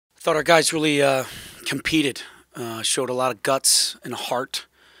Thought our guys really competed, showed a lot of guts and heart,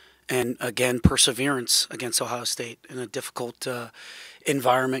 and again perseverance against Ohio State in a difficult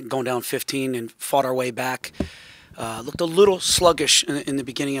environment, going down 15 and fought our way back. Looked a little sluggish in the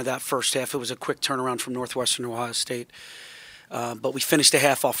beginning of that first half. It was a quick turnaround from Northwestern Ohio State, but we finished the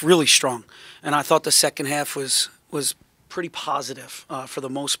half off really strong. And I thought the second half was pretty positive for the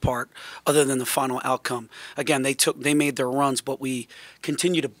most part, other than the final outcome. Again, they made their runs, but we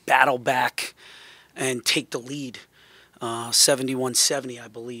continue to battle back and take the lead, 71-70, I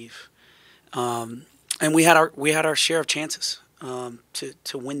believe. And we had our share of chances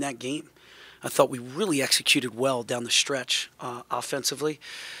to win that game. I thought we really executed well down the stretch offensively.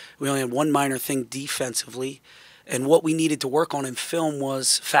 We only had one minor thing defensively, and what we needed to work on in film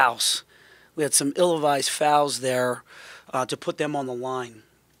was fouls. We had some ill-advised fouls there to put them on the line.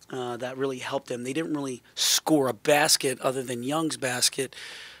 That really helped them. They didn't really score a basket other than Young's basket.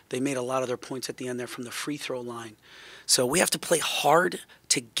 They made a lot of their points at the end there from the free throw line. So we have to play hard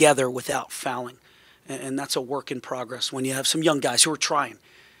together without fouling, and that's a work in progress when you have some young guys who are trying.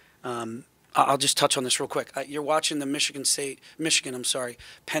 I'll just touch on this real quick. You're watching the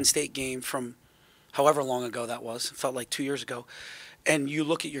Penn State game from however long ago that was. It felt like 2 years ago. And you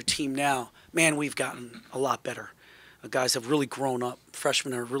look at your team now, man, we've gotten a lot better. Guys have really grown up.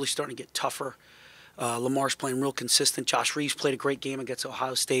 Freshmen are really starting to get tougher. Lamar's playing real consistent. Josh Reeves played a great game against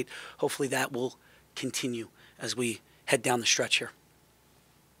Ohio State. Hopefully that will continue as we head down the stretch here.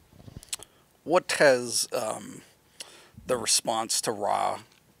 What has the response to Ra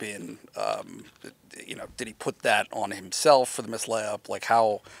been? Did he put that on himself for the missed layup? Like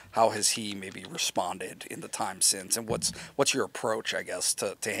how has he maybe responded in the time since? And what's your approach, I guess,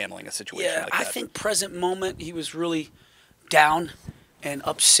 to handling a situation like that? I think present moment he was really down and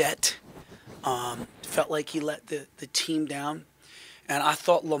upset. Felt like he let the team down. And I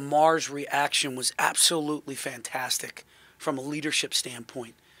thought Lamar's reaction was absolutely fantastic from a leadership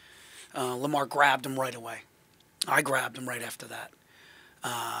standpoint. Lamar grabbed him right away. I grabbed him right after that.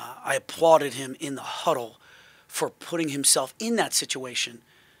 I applauded him in the huddle for putting himself in that situation.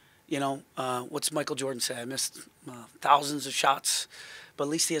 What's Michael Jordan say? I missed thousands of shots, but at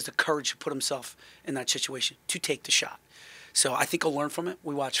least he has the courage to put himself in that situation to take the shot. So I think he'll learn from it.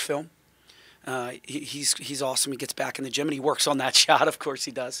 We watch film. He's awesome. He gets back in the gym and he works on that shot. Of course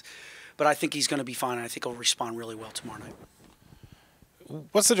he does. But I think he's going to be fine. And I think he'll respond really well tomorrow night.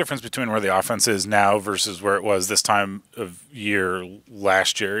 What's the difference between where the offense is now versus where it was this time of year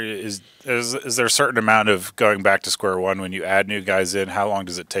last year? Is there a certain amount of going back to square one when you add new guys in? How long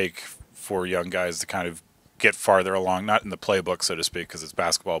does it take for young guys to kind of get farther along, not in the playbook, so to speak, because it's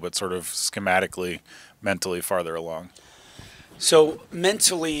basketball, but sort of schematically, mentally farther along? So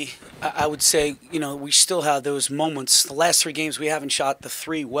mentally, I would say, we still have those moments. The last three games we haven't shot the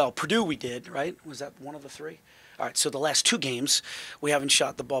three well. Purdue we did, right? Was that one of the three? All right, so the last two games, we haven't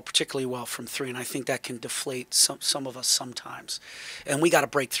shot the ball particularly well from three, and I think that can deflate some of us sometimes. And we got to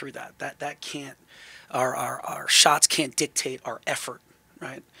break through that. That can't, our shots can't dictate our effort,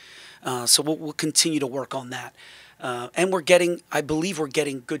 right? So we'll continue to work on that. And I believe we're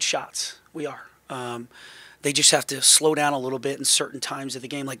getting good shots. We are. They just have to slow down a little bit in certain times of the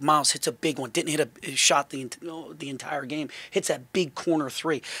game. Like Miles hits a big one, didn't hit a shot the entire game, hits that big corner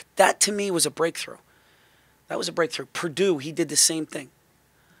three. That, to me, was a breakthrough. That was a breakthrough. Purdue, he did the same thing.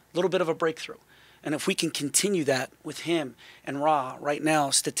 A little bit of a breakthrough. And if we can continue that with him and Ra, right now,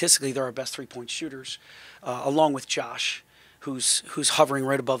 statistically, they're our best three-point shooters, along with Josh, who's hovering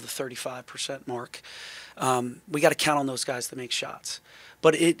right above the 35% mark. We got to count on those guys to make shots.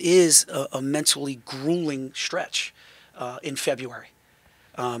 But it is a mentally grueling stretch in February.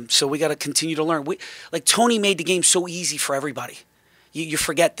 So we got to continue to learn. Tony made the game so easy for everybody. You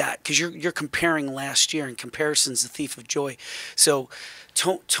forget that because you're comparing last year, and comparison's the thief of joy. So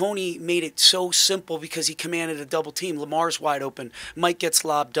Tony made it so simple because he commanded a double team. Lamar's wide open. Mike gets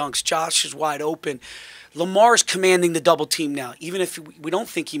lob dunks. Josh is wide open. Lamar's commanding the double team now. Even if we don't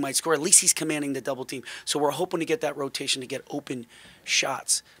think he might score, at least he's commanding the double team. So we're hoping to get that rotation to get open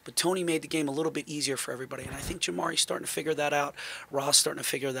shots. But Tony made the game a little bit easier for everybody. And I think Jamari's starting to figure that out. Ross starting to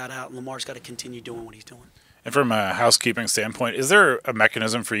figure that out. And Lamar's got to continue doing what he's doing. And from a housekeeping standpoint, is there a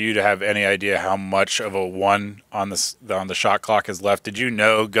mechanism for you to have any idea how much of a one on the shot clock is left? Did you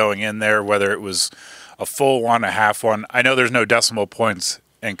know going in there whether it was a full one, a half one? I know there's no decimal points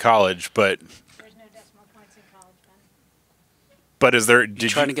in college, but there's no decimal points in college, Ben. But is there? You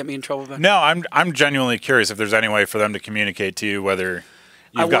trying to get me in trouble, Ben? No, I'm genuinely curious if there's any way for them to communicate to you whether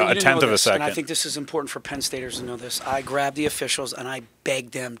you've got a tenth of a second. And I think this is important for Penn Staters to know this. I grabbed the officials and I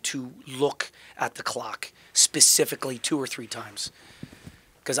begged them to look at the clock specifically 2 or 3 times.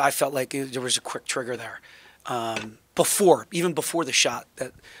 because I felt like there was a quick trigger there. Even before the shot,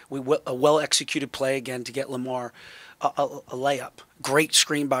 that a well-executed play again to get Lamar a layup. Great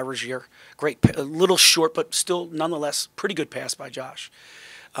screen by Rozier. A little short, but still nonetheless pretty good pass by Josh.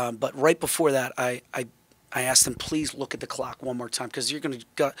 But right before that, I asked him, please look at the clock one more time, because you're going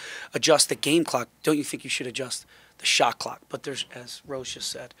to adjust the game clock. Don't you think you should adjust the shot clock? But there's, as Rose just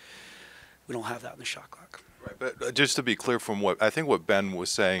said, we don't have that in the shot clock. Right, but just to be clear from what Ben was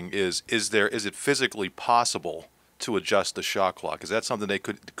saying is it physically possible to adjust the shot clock? Is that something they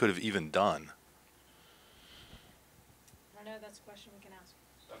could have even done? I know that's a question we can ask.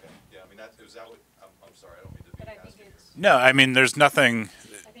 Okay, yeah, I mean is that what I'm sorry, I don't mean to be But I think asking. it's, No, I mean, there's nothing.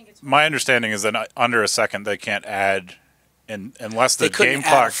 I think it's. My understanding is that under a second they can't add, unless the They couldn't game add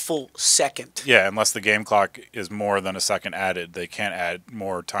clock. a full second. Yeah, unless the game clock is more than a second added, they can't add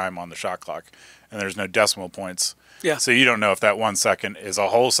more time on the shot clock, and there's no decimal points. Yeah. So you don't know if that 1 second is a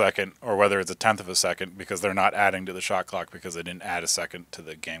whole second or whether it's a tenth of a second, because they're not adding to the shot clock because they didn't add a second to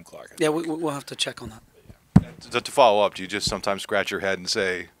the game clock. Yeah, we'll have to check on that. To follow up, do you just sometimes scratch your head and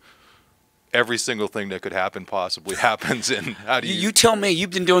say every single thing that could happen possibly happens, and how do you? You tell me. You've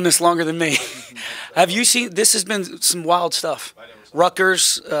been doing this longer than me. Have you seen? This has been some wild stuff.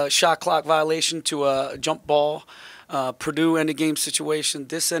 Rutgers shot clock violation to a jump ball. Purdue end of game situation.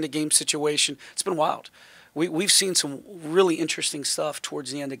 This end of game situation. It's been wild. We've seen some really interesting stuff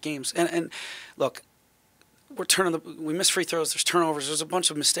towards the end of games. And look, we miss free throws. There's turnovers. There's a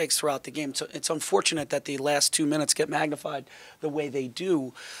bunch of mistakes throughout the game. So it's unfortunate that the last 2 minutes get magnified the way they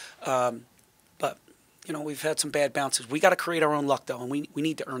do. But we've had some bad bounces. We got to create our own luck though, and we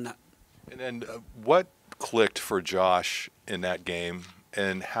need to earn that. And then what clicked for Josh in that game,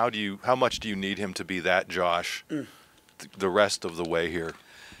 and how much do you need him to be that Josh the rest of the way here?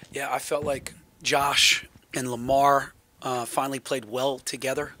 Yeah, I felt like Josh and Lamar finally played well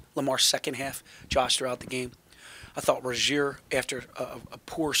together. Lamar's second half, Josh throughout the game. I thought Rozier, after a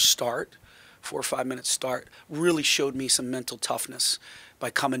poor start, 4 or 5 minute start, really showed me some mental toughness by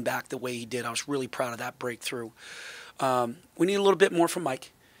coming back the way he did. I was really proud of that breakthrough. We need a little bit more from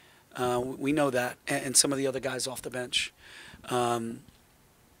Mike. We know that, and some of the other guys off the bench.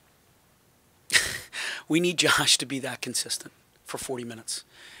 We need Josh to be that consistent for 40 minutes.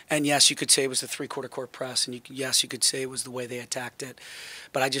 And yes, you could say it was the three-quarter court press, and yes, you could say it was the way they attacked it.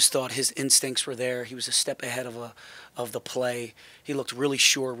 But I just thought his instincts were there. He was a step ahead of the play. He looked really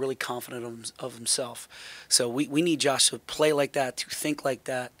sure, really confident of himself. So we need Josh to play like that, to think like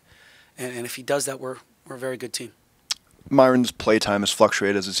that. And if he does that, we're a very good team. Myron's playtime has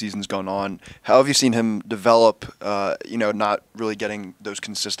fluctuated as the season's gone on. How have you seen him develop, not really getting those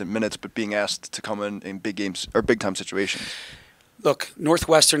consistent minutes, but being asked to come in big games or big-time situations? Look,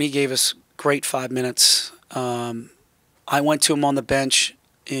 Northwestern, he gave us great 5 minutes. I went to him on the bench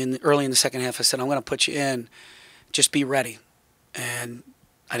early in the second half. I said, I'm going to put you in. Just be ready. And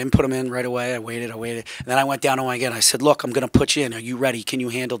I didn't put him in right away. I waited. And then I went down to him again. I said, look, I'm going to put you in. Are you ready? Can you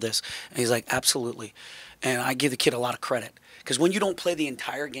handle this? And he's like, absolutely. And I give the kid a lot of credit. Because when you don't play the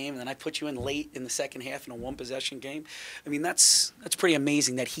entire game and then I put you in late in the second half in a one-possession game, I mean, that's pretty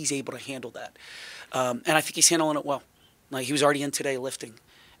amazing that he's able to handle that. And I think he's handling it well. Like, he was already in today lifting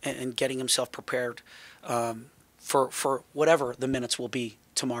and getting himself prepared for whatever the minutes will be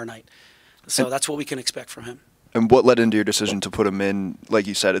tomorrow night. So that's what we can expect from him. And what led into your decision to put him in? Like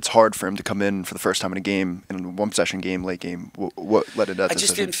you said, it's hard for him to come in for the first time in a game, in a one-possession game, late game. What led into that decision? I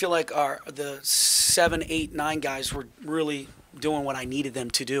just didn't feel like the 7, 8, 9 guys were really doing what I needed them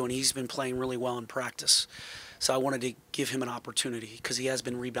to do, and he's been playing really well in practice. So I wanted to give him an opportunity because he has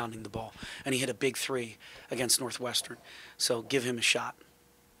been rebounding the ball, and he hit a big 3 against Northwestern. So give him a shot.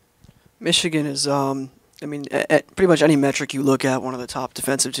 Michigan is, at pretty much any metric you look at, one of the top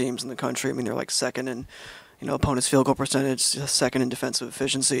defensive teams in the country. I mean, they're like second in, opponent's field goal percentage, second in defensive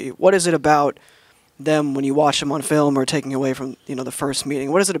efficiency. What is it about them when you watch them on film or taking away from, the first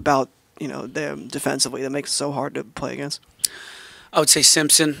meeting? What is it about, them defensively that makes it so hard to play against? I would say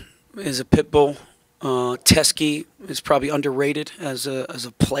Simpson is a pit bull. Teskey is probably underrated as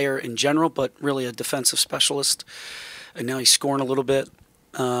a player in general, but really a defensive specialist. And now he's scoring a little bit.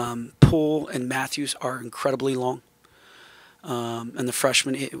 Poole and Matthews are incredibly long. And the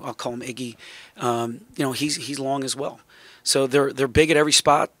freshman, I'll call him Iggy, he's long as well. So they're big at every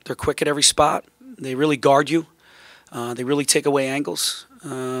spot. They're quick at every spot. They really guard you. They really take away angles.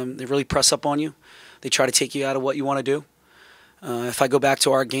 They really press up on you. They try to take you out of what you want to do. If I go back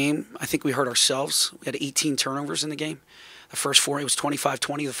to our game, I think we hurt ourselves. We had 18 turnovers in the game. The first 4, it was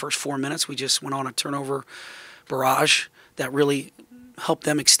 25-20. The first 4 minutes, we just went on a turnover barrage that really helped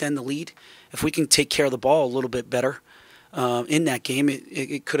them extend the lead. If we can take care of the ball a little bit better, in that game,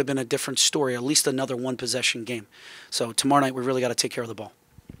 it could have been a different story, at least another one-possession game. So tomorrow night, we really got to take care of the ball.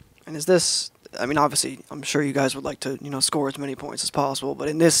 And is this, I mean, obviously, I'm sure you guys would like to, score as many points as possible, but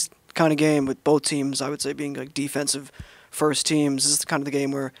in this kind of game with both teams, I would say being like defensive first teams, this is kind of the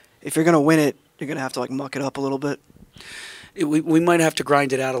game where if you're going to win it, you're going to have to like muck it up a little bit. We might have to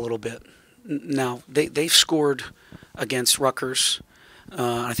grind it out a little bit. Now, they've scored against Rutgers.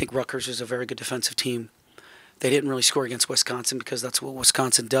 I think Rutgers is a very good defensive team. They didn't really score against Wisconsin because that's what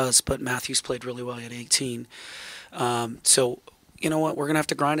Wisconsin does, but Matthews played really well at 18. So, you know what? We're going to have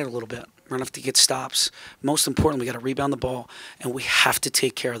to grind it a little bit. We're going to have to get stops. Most importantly, we got to rebound the ball, and we have to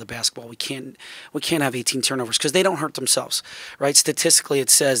take care of the basketball. We can't have 18 turnovers because they don't hurt themselves, right? Statistically, it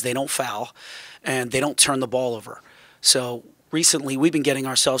says they don't foul, and they don't turn the ball over. So recently, we've been getting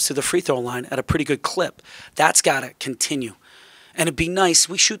ourselves to the free throw line at a pretty good clip. That's got to continue. And it'd be nice.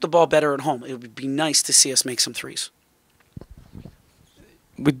 We shoot the ball better at home. It would be nice to see us make some threes.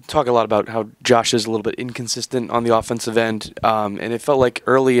 We talk a lot about how Josh is a little bit inconsistent on the offensive end, and it felt like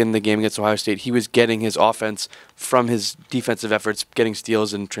early in the game against Ohio State, he was getting his offense from his defensive efforts, getting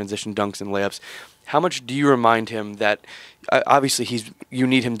steals and transition dunks and layups. How much do you remind him that obviously you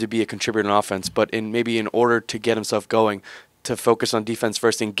need him to be a contributor in offense, but in order to get himself going, to focus on defense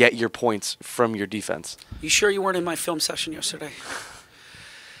first and get your points from your defense? You sure you weren't in my film session yesterday?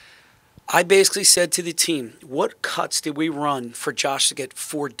 I basically said to the team, what cuts did we run for Josh to get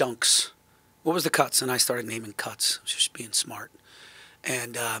 4 dunks? What was the cuts? And I started naming cuts. I was just being smart.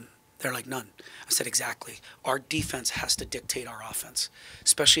 And they're like, none. I said, exactly. Our defense has to dictate our offense,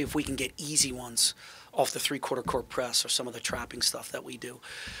 especially if we can get easy ones off the three-quarter court press or some of the trapping stuff that we do.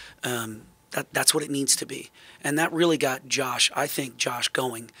 That's what it needs to be. And that really got Josh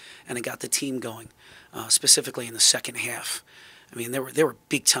going, and it got the team going, specifically in the second half. I mean, there were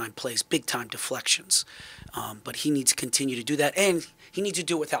big-time plays, big-time deflections. But he needs to continue to do that, and he needs to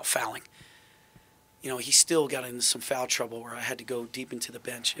do it without fouling. He still got into some foul trouble where I had to go deep into the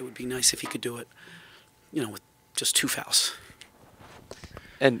bench. It would be nice if he could do it, with just 2 fouls.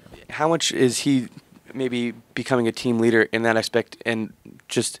 And how much is he maybe becoming a team leader in that aspect and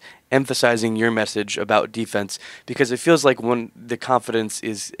just emphasizing your message about defense? Because it feels like when the confidence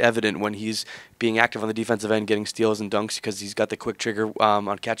is evident when he's being active on the defensive end, getting steals and dunks because he's got the quick trigger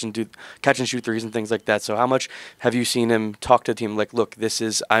on catch and shoot threes and things like that. So how much have you seen him talk to the team like, look, this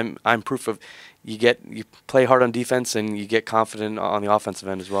is I'm proof of you play hard on defense and you get confident on the offensive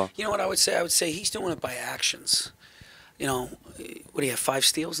end as well? You know what I would say? I would say he's doing it by actions. What do you have, 5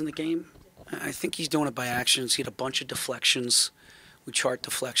 steals in the game? I think he's doing it by actions. He had a bunch of deflections. We chart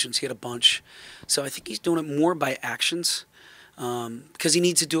deflections. He had a bunch. So I think he's doing it more by actions because he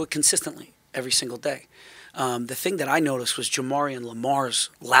needs to do it consistently every single day. The thing that I noticed was Jamari and Lamar's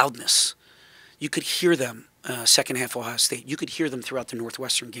loudness. You could hear them second half Ohio State. You could hear them throughout the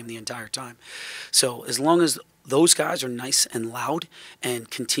Northwestern game the entire time. So as long as those guys are nice and loud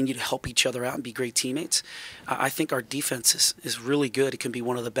and continue to help each other out and be great teammates, I think our defense is really good. It can be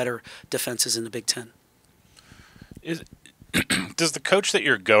one of the better defenses in the Big Ten. Does the coach that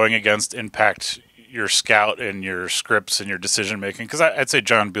you're going against impact your scout and your scripts and your decision making? Because I'd say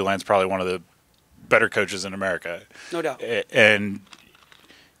John Beilein's probably one of the better coaches in America. No doubt. And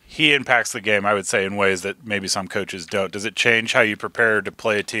he impacts the game, I would say, in ways that maybe some coaches don't. Does it change how you prepare to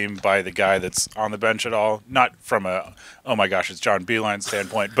play a team by the guy that's on the bench at all? Not from a, oh my gosh, it's John Beilein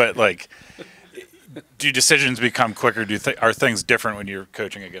standpoint, but like, do decisions become quicker? Are things different when you're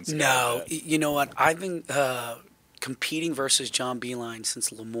coaching against? No, you know what? I've been competing versus John Beilein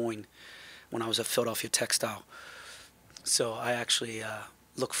since Lemoyne when I was at Philadelphia Textile. So I actually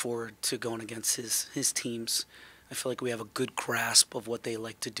look forward to going against his teams. I feel like we have a good grasp of what they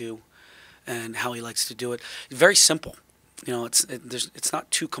like to do and how he likes to do it. Very simple. It's not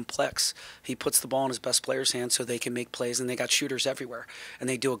too complex. He puts the ball in his best players' hands so they can make plays, and they got shooters everywhere, and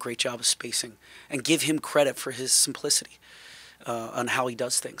they do a great job of spacing. And give him credit for his simplicity on how he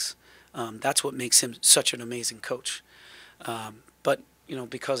does things. That's what makes him such an amazing coach. But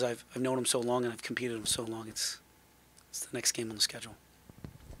because I've known him so long and I've competed him so long, it's the next game on the schedule.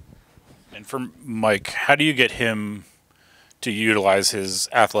 And for Mike, how do you get him to utilize his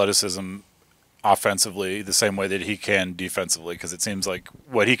athleticism offensively the same way that he can defensively? Because it seems like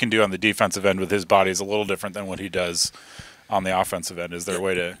what he can do on the defensive end with his body is a little different than what he does on the offensive end. Is there a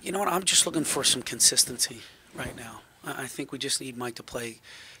way to... You know what? I'm just looking for some consistency right now. I think we just need Mike to play.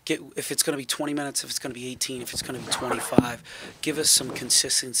 If it's going to be 20 minutes, if it's going to be 18, if it's going to be 25, give us some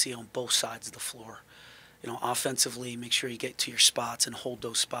consistency on both sides of the floor. Offensively, make sure you get to your spots and hold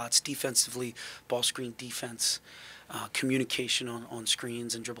those spots. Defensively, ball screen defense. communication on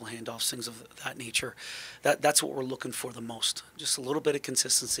screens and dribble handoffs, things of that nature. That's what we're looking for the most. Just a little bit of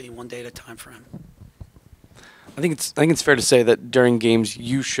consistency, one day at a time for him. I think it's fair to say that during games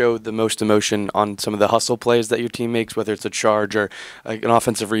you show the most emotion on some of the hustle plays that your team makes, whether it's a charge or an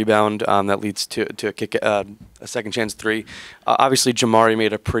offensive rebound that leads to a kick, a second chance three. Obviously, Jamari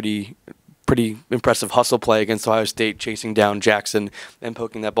made a pretty impressive hustle play against Ohio State, chasing down Jackson and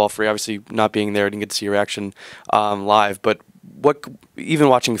poking that ball free. Obviously, not being there, I didn't get to see your reaction live. But even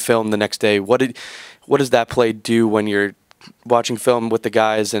watching film the next day, what does that play do when you're watching film with the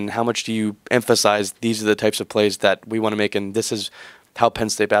guys, and how much do you emphasize these are the types of plays that we want to make, and this is how Penn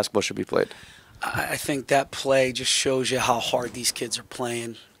State basketball should be played? I think that play just shows you how hard these kids are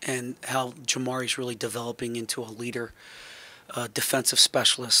playing and how Jamari's really developing into a leader, a defensive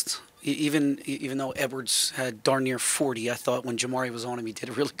specialist. Even though Edwards had darn near 40, I thought when Jamari was on him, he did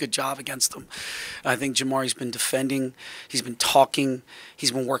a really good job against him. I think Jamari's been defending. He's been talking.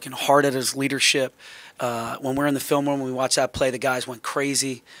 He's been working hard at his leadership. When we're in the film room, when we watch that play, the guys went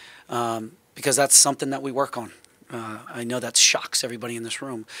crazy because that's something that we work on. I know that shocks everybody in this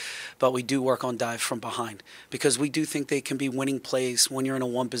room, but we do work on dive from behind because we do think they can be winning plays when you're in a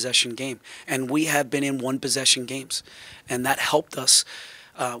one-possession game. And we have been in one-possession games, and that helped us.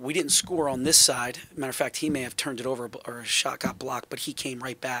 We didn't score on this side. Matter of fact, he may have turned it over or a shot got blocked, but he came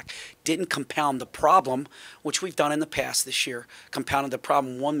right back. Didn't compound the problem, which we've done in the past this year. Compounded the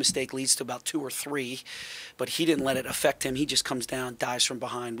problem. One mistake leads to about 2 or 3, but he didn't let it affect him. He just comes down, dives from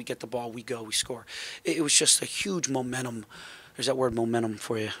behind. We get the ball, we go, we score. It was just a huge momentum. There's that word momentum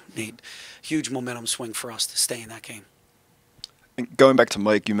for you, Nate. Huge momentum swing for us to stay in that game. Going back to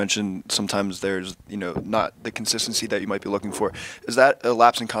Mike, you mentioned sometimes there's, not the consistency that you might be looking for. Is that a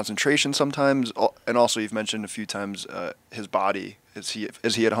lapse in concentration sometimes? And also, you've mentioned a few times his body. Is he at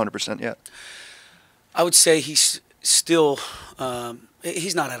 100% yet? I would say he's still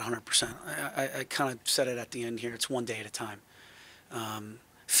he's not at 100%. I kind of said it at the end here. It's one day at a time.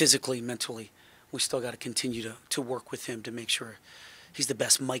 Physically, mentally, we still got to continue to work with him to make sure he's the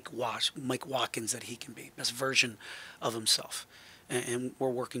best Mike Watkins that he can be, best version of himself. And we're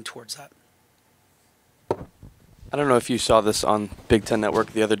working towards that. I don't know if you saw this on Big Ten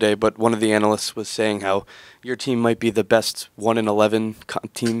Network the other day, but one of the analysts was saying how your team might be the best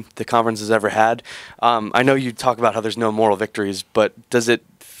 1-11 team the conference has ever had. I know you talk about how there's no moral victories, but does it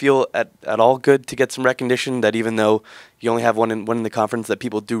feel at all good to get some recognition that even though you only have one in the conference, that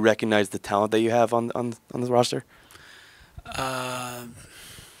people do recognize the talent that you have on the roster? Not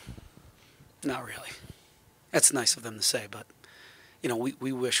really. That's nice of them to say, but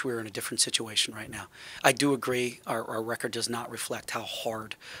we wish we were in a different situation right now. I do agree our record does not reflect how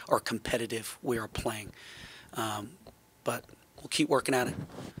hard or competitive we are playing. But we'll keep working at it,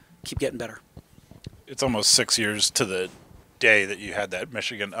 keep getting better. It's almost 6 years to the day that you had that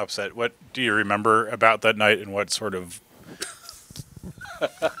Michigan upset. What do you remember about that night, and what sort of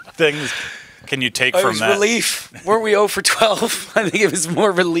things can you take from that? It was relief. Weren't we 0 for 12? I think it was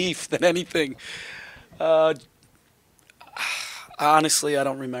more relief than anything. Honestly, I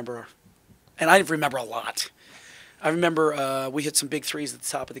don't remember. And I remember a lot. I remember we hit some big threes at the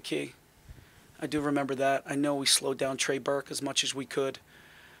top of the key. I do remember that. I know we slowed down Trey Burke as much as we could.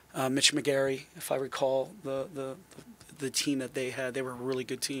 Mitch McGarry, if I recall, the team that they had, they were a really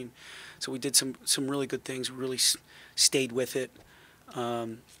good team. So we did some really good things. We really stayed with it.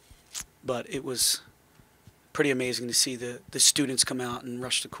 But it was pretty amazing to see the students come out and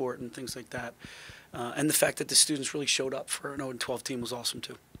rush the court and things like that. And the fact that the students really showed up for an 0-12 team was awesome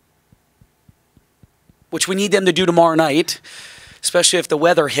too. Which we need them to do tomorrow night, especially if the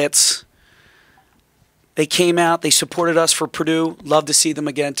weather hits. They came out, they supported us for Purdue. Love to see them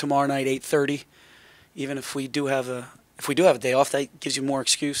again tomorrow night, 8:30. Even if we do have a day off, that gives you more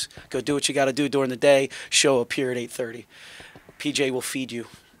excuse. Go do what you got to do during the day. Show up here at 8:30. PJ will feed you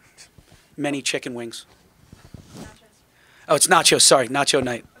many chicken wings. Nachos. Oh, it's nachos. Sorry, nacho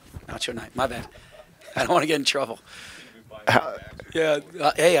night. Nacho night. My bad. I don't want to get in trouble. Yeah.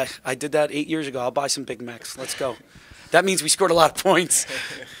 Hey, I did that 8 years ago. I'll buy some Big Macs. Let's go. That means we scored a lot of points.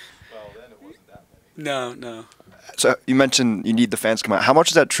 Well, then it wasn't that many. No. So you mentioned you need the fans to come out. How much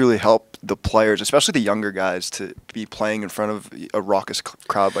does that truly help the players, especially the younger guys, to be playing in front of a raucous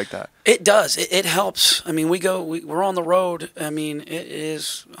crowd like that? It does. It helps. I mean, we're on the road. I mean, it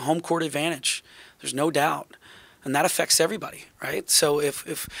is home court advantage. There's no doubt. And that affects everybody, right? So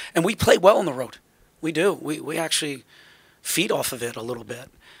and we play well on the road. We do. We actually feed off of it a little bit.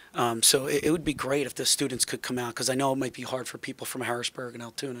 So it would be great if the students could come out, because I know it might be hard for people from Harrisburg and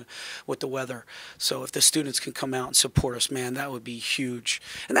Altoona with the weather. So if the students can come out and support us, man, that would be huge.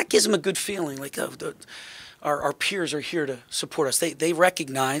 And that gives them a good feeling, like our peers are here to support us. They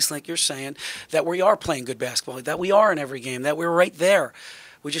recognize, like you're saying, that we are playing good basketball, that we are in every game, that we're right there.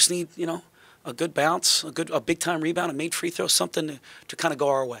 We just need, a good bounce, a big time rebound, a made free throw, something to kind of go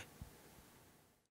our way.